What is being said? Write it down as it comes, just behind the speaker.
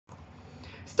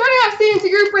into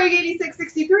Group Break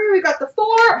 8663, we got the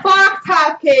 4-box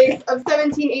half case of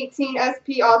 1718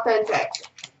 SP Authentic.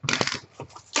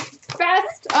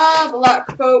 Best of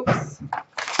luck, folks.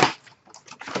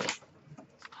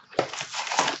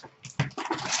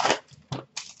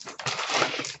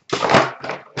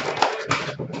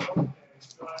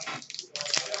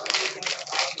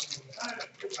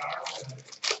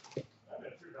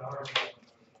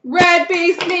 Red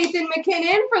base Nathan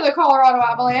McKinnon for the Colorado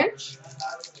Avalanche.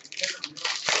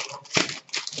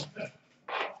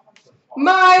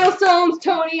 Milestones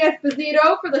Tony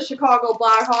Esposito for the Chicago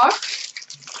Blackhawks.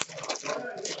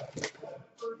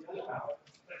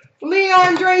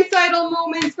 Leon Draisaitl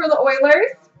moments for the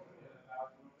Oilers.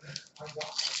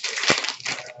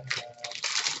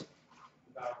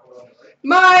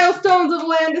 Milestones of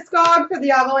Landeskog for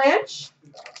the Avalanche.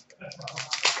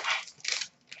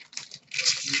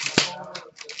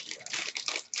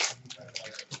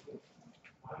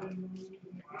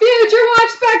 Future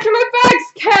Watch Spectrum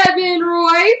Effects, Kevin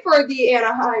Roy for the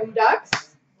Anaheim Ducks.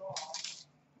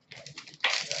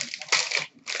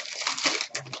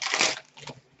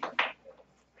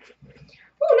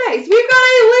 Oh, nice. We've got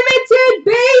a limited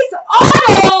base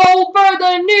auto for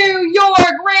the New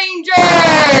York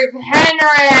Rangers,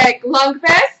 Henrik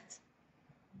Lundqvist.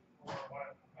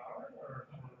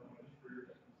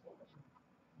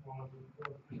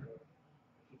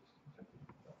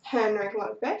 Henrik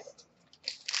Lundqvist.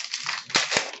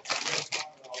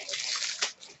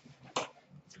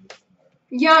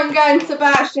 Young gun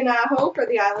Sebastian Aho for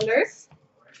the Islanders.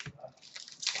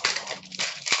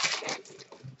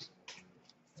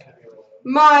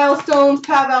 Milestones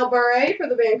Pavel Bure for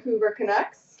the Vancouver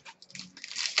Canucks.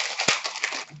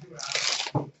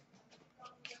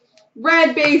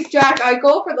 Red base Jack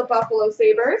Eichel for the Buffalo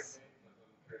Sabres.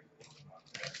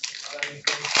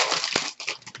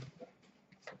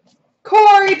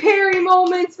 Corey Perry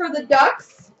moments for the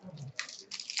Ducks.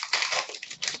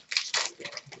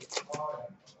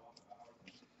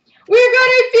 We've got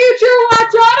a Future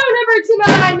Watch auto number to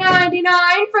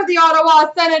 999 for the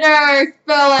Ottawa Senators,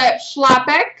 Philip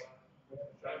Schlappick.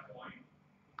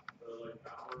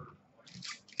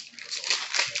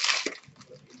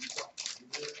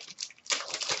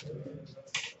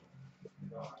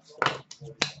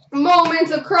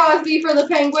 Moments of Crosby for the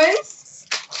Penguins.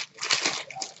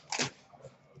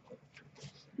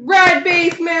 Red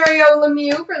base Mario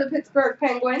Lemieux for the Pittsburgh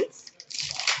Penguins.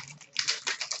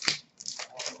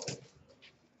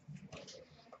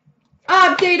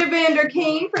 Update Evander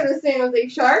Kane for the San Jose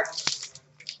Sharks.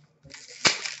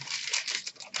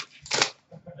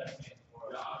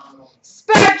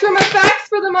 Spectrum Effects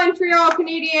for the Montreal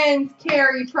Canadiens,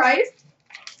 Carey Price.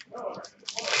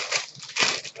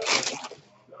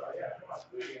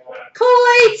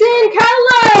 Clayton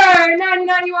Keller,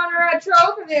 90/91 retro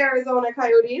for the Arizona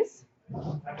Coyotes.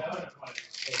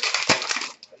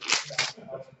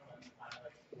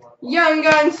 Young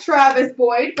Guns Travis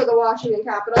Boyd for the Washington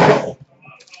Capitals.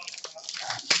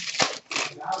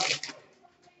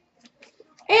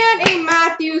 And a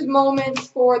Matthews Moments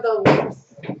for the Leafs.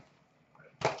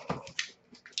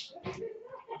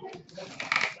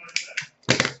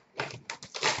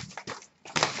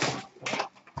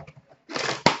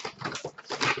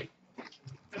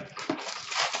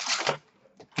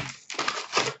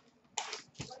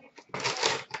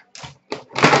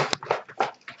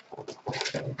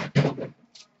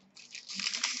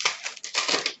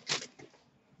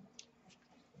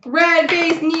 Red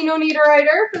base Nino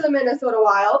Niederreiter for the Minnesota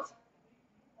Wild.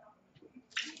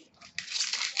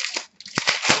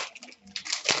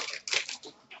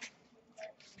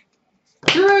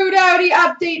 Drew Doughty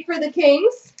update for the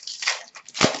Kings.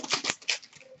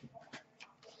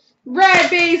 Red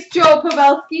base Joe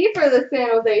Pavelski for the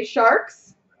San Jose Sharks.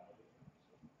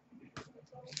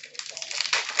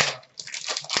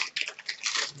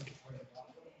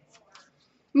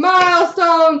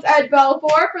 Milestones Ed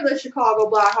Belfour for the Chicago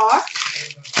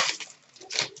Blackhawks.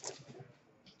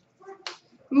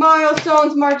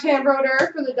 Milestones Martin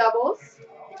Brodeur for the Devils.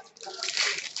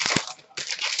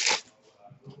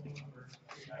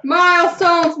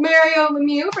 Milestones Mario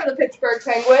Lemieux for the Pittsburgh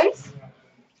Penguins.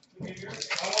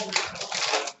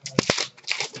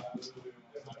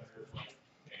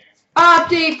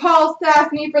 Update Paul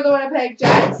Stastny for the Winnipeg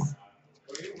Jets.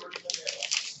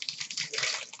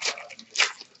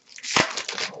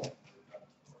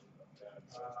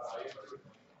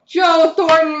 Joe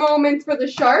Thornton moments for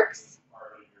the Sharks.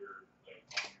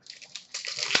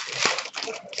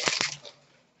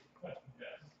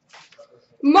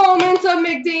 Moments of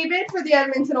McDavid for the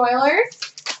Edmonton Oilers.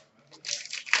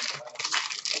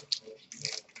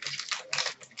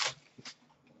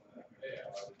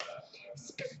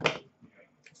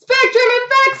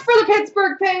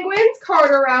 Pittsburgh Penguins,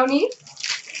 Carter Rowney.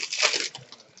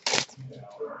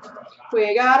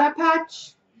 We got a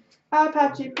patch,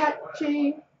 patchy.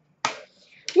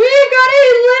 We've got a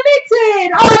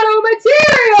limited auto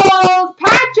materials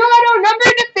patch auto number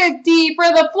to 50 for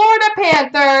the Florida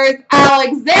Panthers,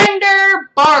 Alexander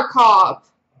Barkov.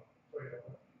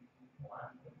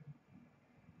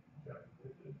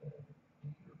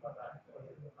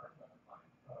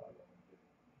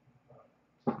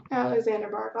 Alexander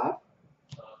Barkov.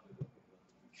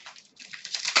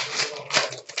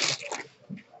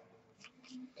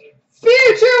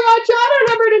 Future Watch Auto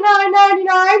number to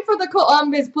 999 for the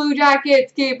Columbus Blue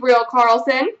Jackets, Gabriel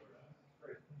Carlson.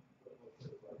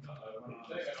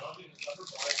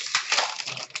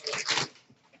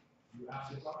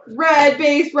 Red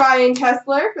base Ryan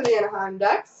Kessler for the Anaheim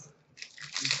Ducks.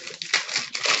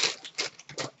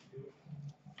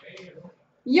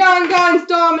 Young Guns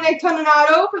Dominic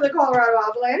Toninato for the Colorado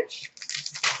Avalanche.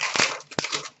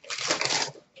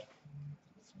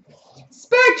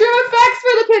 Spectrum Effects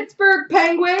for the Pittsburgh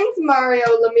Penguins, Mario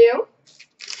Lemieux.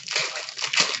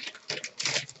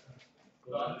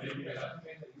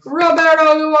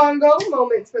 Roberto Luongo,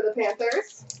 Moments for the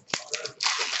Panthers.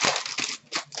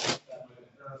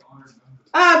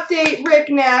 Update Rick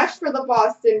Nash for the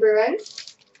Boston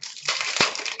Bruins.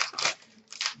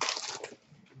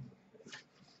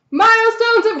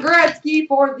 Milestones of Gretzky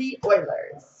for the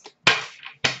Oilers.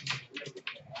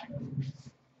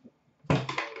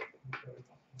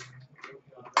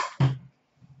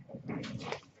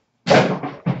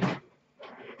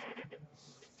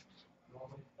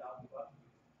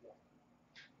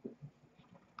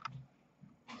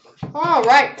 All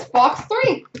right, box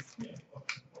 3.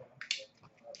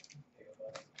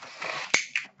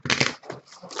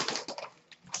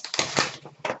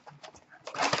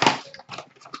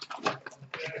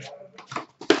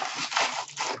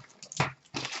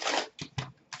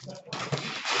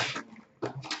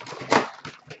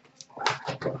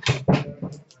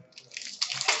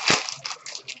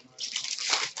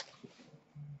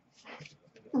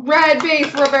 Red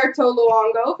base Roberto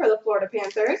Luongo for the Florida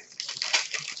Panthers.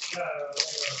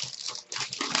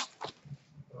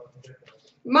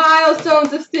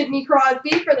 Milestones of Sidney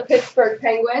Crosby for the Pittsburgh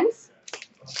Penguins.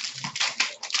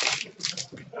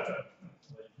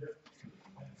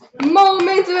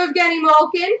 Moments of Evgeny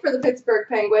Malkin for the Pittsburgh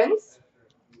Penguins.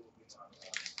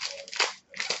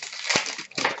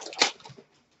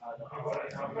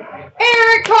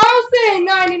 Erik Karlsson,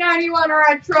 90/91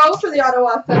 retro for the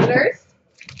Ottawa Senators.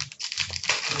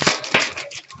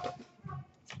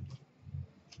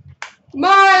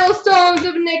 Milestones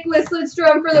of Nicholas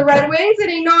Lidstrom for the Red Wings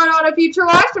and a non-auto future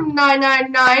watch from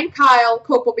 999 Kyle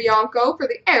Capobianco for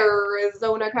the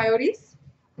Arizona Coyotes.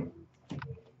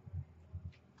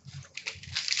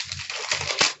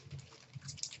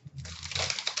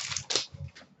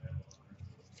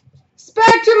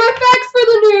 Spectrum Effects for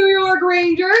the New York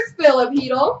Rangers, Philip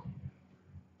Hedl.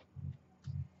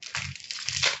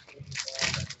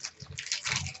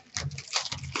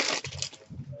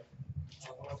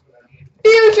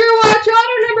 Future Watch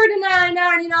Auto number to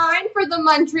 999 for the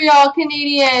Montreal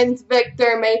Canadiens,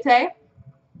 Victor Mete.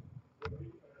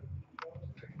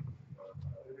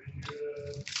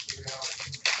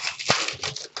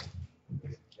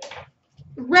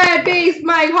 Red base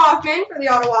Mike Hoffman for the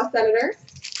Ottawa Senators.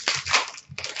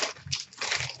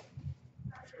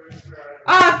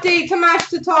 Update Tomas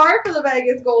Tatar for the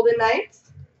Vegas Golden Knights.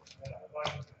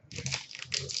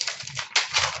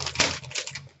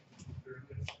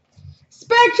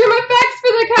 Spectrum Effects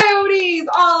for the Coyotes,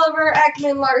 Oliver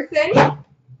Ekman-Larsson.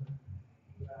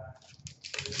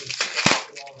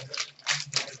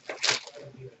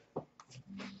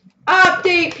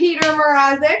 Update Peter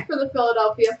Mrazek for the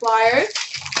Philadelphia Flyers.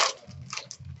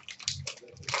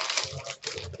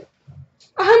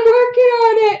 I'm working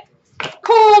on it.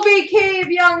 Colby Cave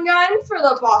Young Guns for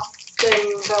the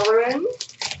Boston Bruins.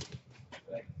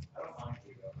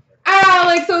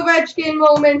 Alex Ovechkin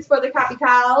Moments for the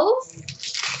Capitals.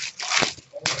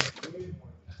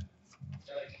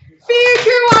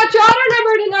 Future Watch Auto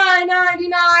number to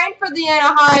 999 for the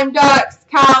Anaheim Ducks,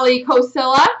 Kalle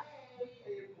Kosilla.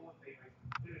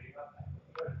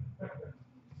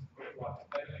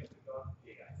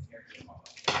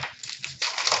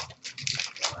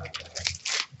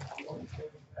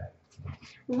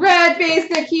 Red base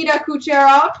Nikita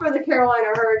Kucherov for the Carolina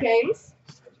Hurricanes.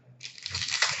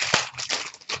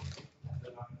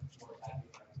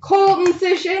 Colton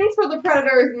Sissons for the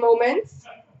Predators Moments.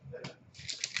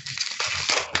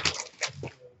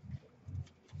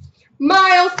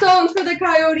 Milestones for the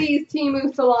Coyotes,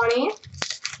 Teemu Selanne.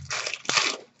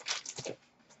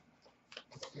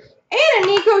 And a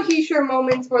Nico Heischer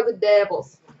moments for the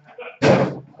Devils.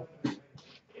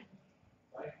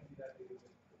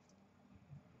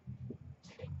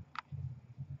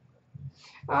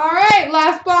 All right,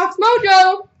 last box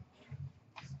mojo.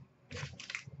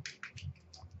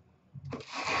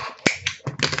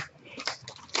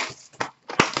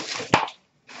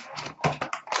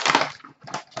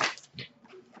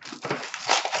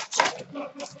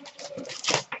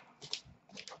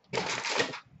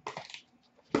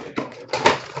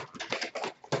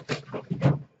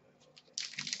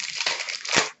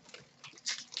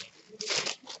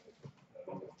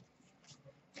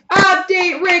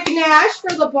 Update Rick Nash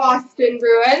for the Boston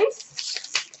Bruins.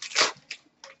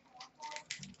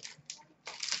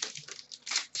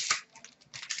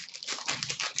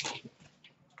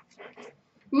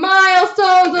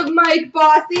 Milestones of Mike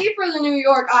Bossy for the New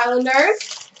York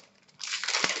Islanders.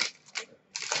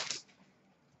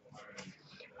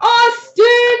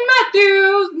 Austin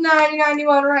Matthews,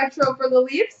 90/91 retro for the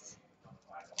Leafs.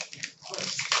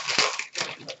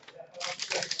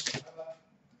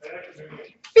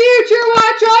 Future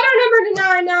Watch Auto number to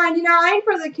 9/99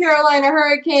 for the Carolina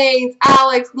Hurricanes,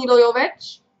 Alex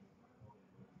Nedeljkovic.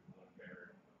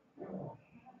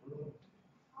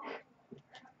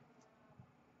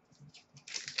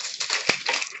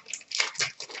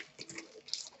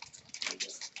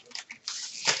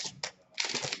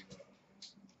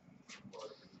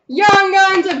 Young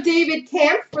Guns of David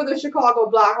Kampf for the Chicago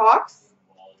Blackhawks.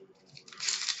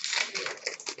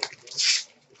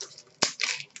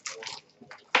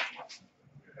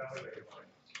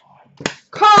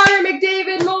 Connor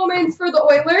McDavid moments for the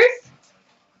Oilers.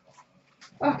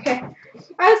 Okay.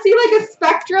 I see like a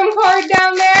Spectrum card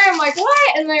down there. I'm like,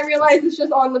 what? And then I realize it's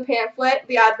just on the pamphlet,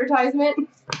 the advertisement.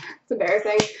 It's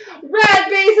embarrassing. Red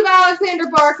base of Alexander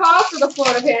Barkov for the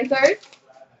Florida Panthers.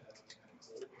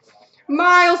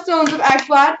 Milestones of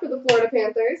Ekblad for the Florida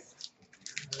Panthers.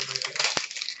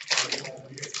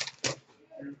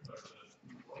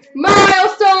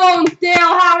 Milestones Dale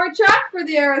Hawerchuk for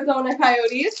the Arizona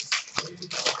Coyotes.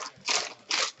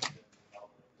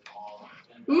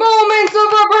 Moments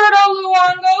of Roberto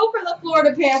Luongo for the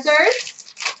Florida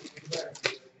Panthers.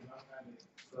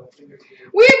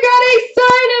 We've got a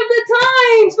sign of the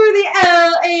times for the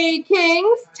LA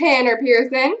Kings, Tanner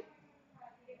Pearson.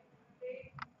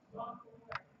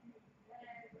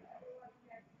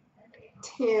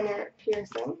 Tanner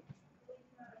Pearson.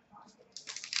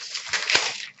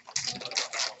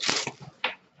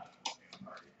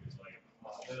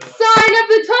 Sign of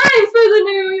the times for the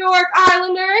New York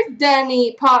Islanders,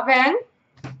 Denny Potvin.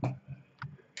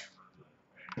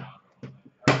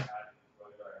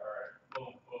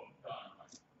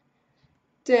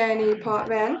 Denny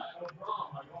Potvin.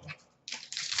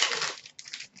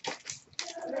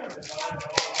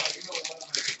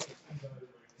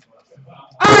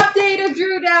 Update of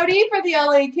Drew Doughty for the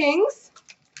LA Kings.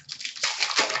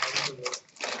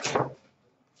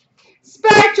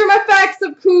 Spectrum effects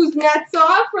of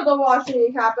Kuznetsov for the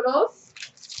Washington Capitals.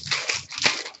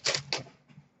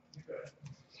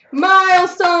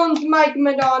 Milestones Mike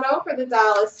Modano for the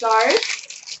Dallas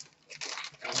Stars.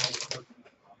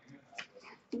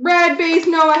 Red base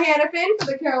Noah Hannafin for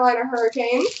the Carolina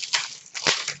Hurricanes.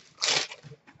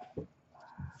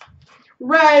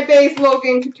 Red base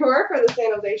Logan Couture for the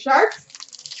San Jose Sharks.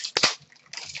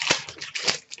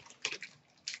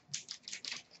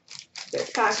 This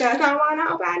pack does not want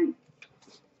to open.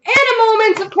 And a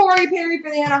moment of Corey Perry for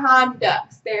the Anaheim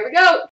Ducks. There we go.